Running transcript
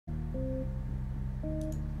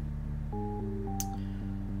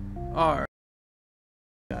Alright,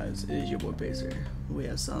 guys, it is your boy Pacer. We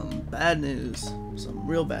have some bad news, some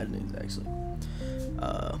real bad news actually.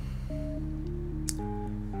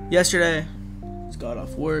 Yesterday, just got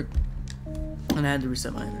off work, and I had to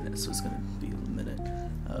reset my internet, so it's gonna be a minute.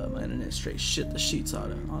 My internet straight shit the sheets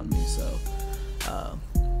on me, so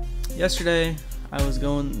yesterday, I was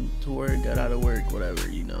going to work, got out of work, whatever,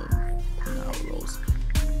 you know how it rolls.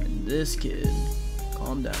 And this kid,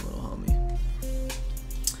 calm down, little homie.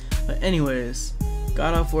 But anyways,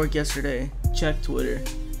 got off work yesterday, checked Twitter.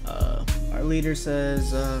 Our leader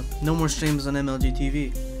says no more streams on MLG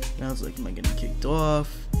TV. And I was like, am I getting kicked off?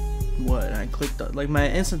 What? And I clicked on, like, my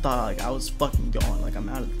instant thought, like, I was fucking gone, like I'm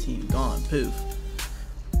out of the team, gone, poof.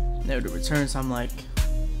 Never to return, so I'm like,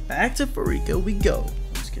 back to Farico we go.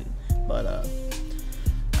 I'm just kidding. But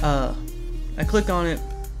I clicked on it,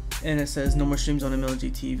 and it says no more streams on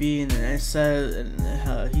MLG TV, and then it said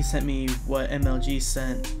he sent me what MLG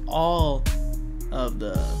sent all of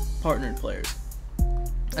the partnered players.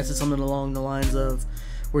 I said something along the lines of,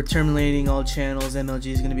 we're terminating all channels. MLG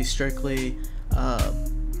is going to be strictly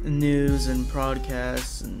news and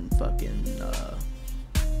broadcasts and fucking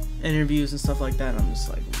interviews and stuff like that. And I'm just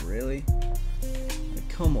like, really? Like,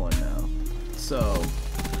 come on now. So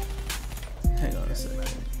hang on a second.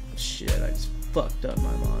 Shit, I just fucked up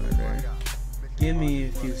my monitor. Give me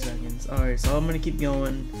a few seconds. Alright, so I'm gonna keep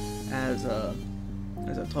going as I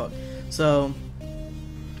talk. So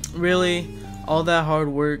really, all that hard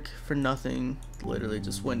work for nothing literally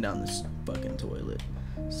just went down this fucking toilet.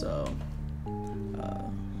 So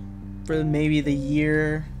for maybe the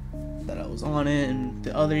year that I was on it and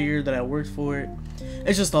the other year that I worked for it,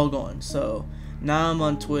 it's just all gone. So now I'm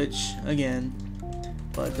on Twitch again,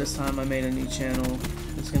 but this time I made a new channel.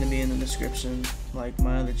 It's gonna be in the description like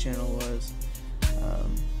my other channel was.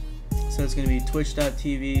 So it's gonna be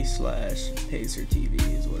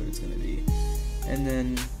twitch.tv/PacerTV is what it's gonna be. And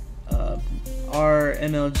then our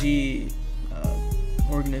MLG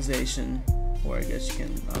organization, or I guess you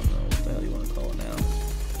can, I don't know what the hell you want to call it now.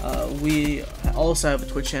 We also have a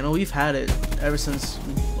Twitch channel. We've had it ever since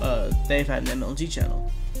they've had an MLG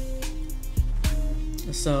channel.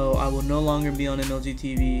 So I will no longer be on MLG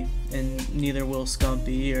TV, and neither will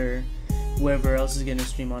Scumpy or whoever else is gonna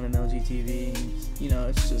stream on MLG TV. You know,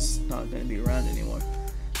 it's just not gonna be around anymore.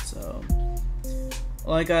 So,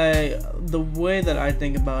 like, the way that I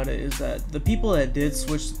think about it is that the people that did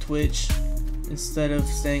switch to Twitch instead of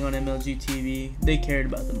staying on MLG TV, they cared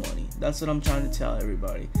about the money. That's what I'm trying to tell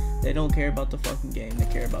everybody. They don't care about the fucking game, they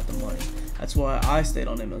care about the money. That's why I stayed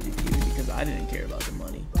on MLG TV, because I didn't care about the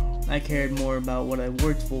money. I cared more about what I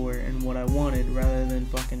worked for and what I wanted, rather than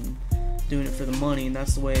fucking doing it for the money. And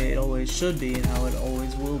that's the way it always should be, and how it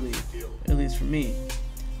always will be, at least for me.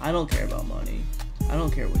 I don't care about money. I don't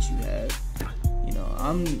care what you have. You know,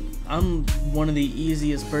 I'm one of the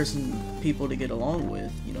easiest people to get along with.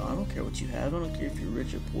 You know, I don't care what you have. I don't care if you're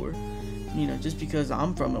rich or poor. You know, just because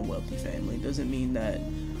I'm from a wealthy family doesn't mean that,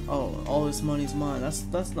 oh, all this money's mine. That's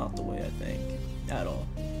not the way I think at all.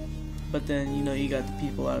 But then, you know, you got the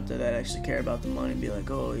people out there that actually care about the money and be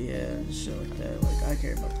like, oh yeah, shit like that. Like, I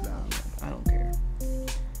care about the money. I don't care.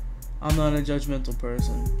 I'm not a judgmental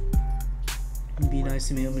person. Be nice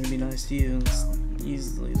to me, I'm gonna be nice to you. It's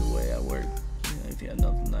easily the way I work. You know, if you have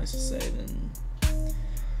nothing nice to say, then,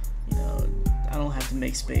 you know, I don't have to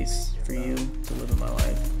make space for you to live in my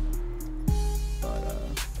life.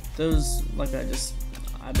 But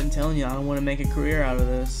I've been telling you, I don't want to make a career out of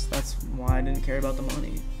this. That's why I didn't care about the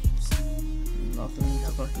money. It's nothing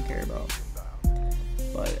to fucking care about.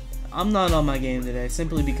 But I'm not on my game today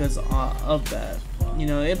simply because of that. You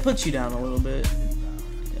know, it puts you down a little bit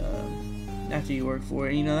after you work for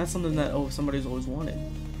it. You know, that's something that somebody's always wanted.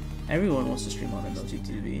 Everyone wants to stream on MLG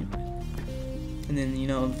TV. And then, you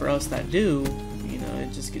know, for us that do, you know,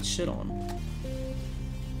 it just gets shit on.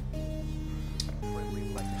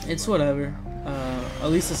 It's whatever. At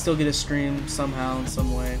least I still get a stream somehow, in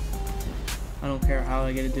some way. I don't care how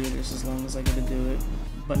I get to do it, just as long as I get to do it.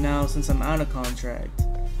 But now, since I'm out of contract,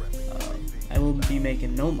 I will be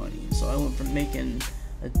making no money. So I went from making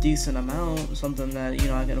a decent amount, something that, you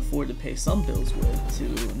know, I can afford to pay some bills with, to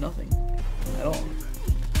nothing at all.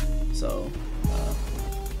 So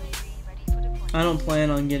I don't plan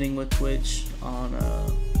on getting with Twitch on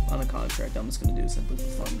a contract. I'm just gonna do it simply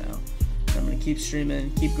for fun now. I'm gonna keep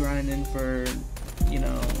streaming, keep grinding for, you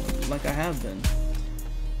know, like I have been.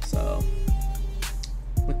 So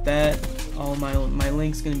with that, all my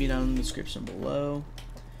links gonna be down in the description below,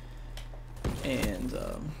 and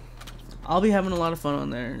I'll be having a lot of fun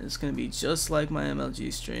on there. It's gonna be just like my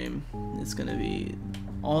MLG stream. It's gonna be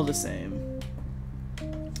all the same.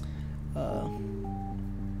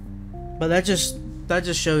 But that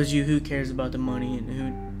just shows you who cares about the money and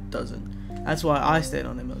who doesn't. That's why I stayed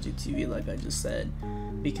on MLG TV, like I just said,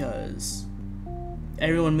 because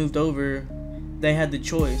everyone moved over. They had the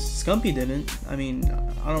choice. Scumpy didn't. I mean,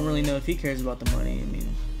 I don't really know if he cares about the money. I mean,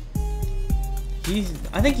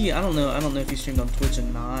 I don't know if he streamed on Twitch or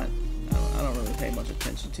not. I don't really pay much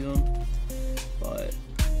attention to him, but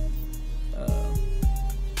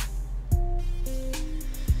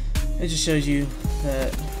it just shows you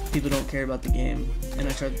that people don't care about the game. And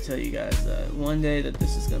I tried to tell you guys that one day that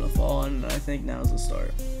this is gonna fall, and I think now's the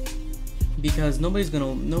start. Because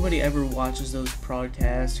nobody ever watches those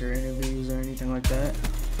podcasts or interviews or anything like that.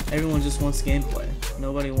 Everyone just wants gameplay.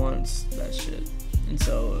 Nobody wants that shit. And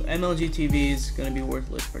so MLG TV is gonna be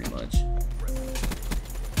worthless pretty much.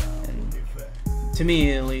 And to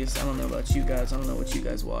me, at least, I don't know about you guys. I don't know what you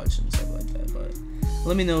guys watch and stuff like that. But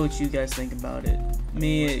let me know what you guys think about it.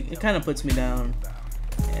 Me, it kind of puts me down.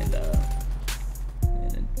 And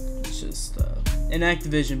it's just and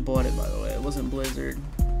Activision bought it, by the way. It wasn't Blizzard.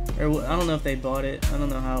 Or I don't know if they bought it. I don't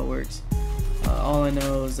know how it works. All I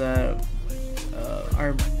know is that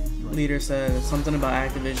our leader said something about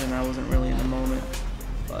Activision. I wasn't really in the moment,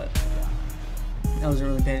 but I wasn't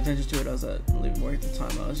really paying attention to it. I was leaving work at the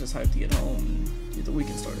time. I was just hyped to get home and get the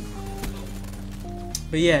weekend started.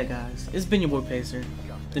 But yeah, guys, it's been your boy Pacer.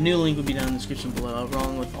 The new link will be down in the description below,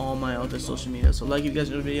 along with all my other social media. So like if you guys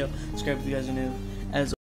enjoyed the video, subscribe if you guys are new. As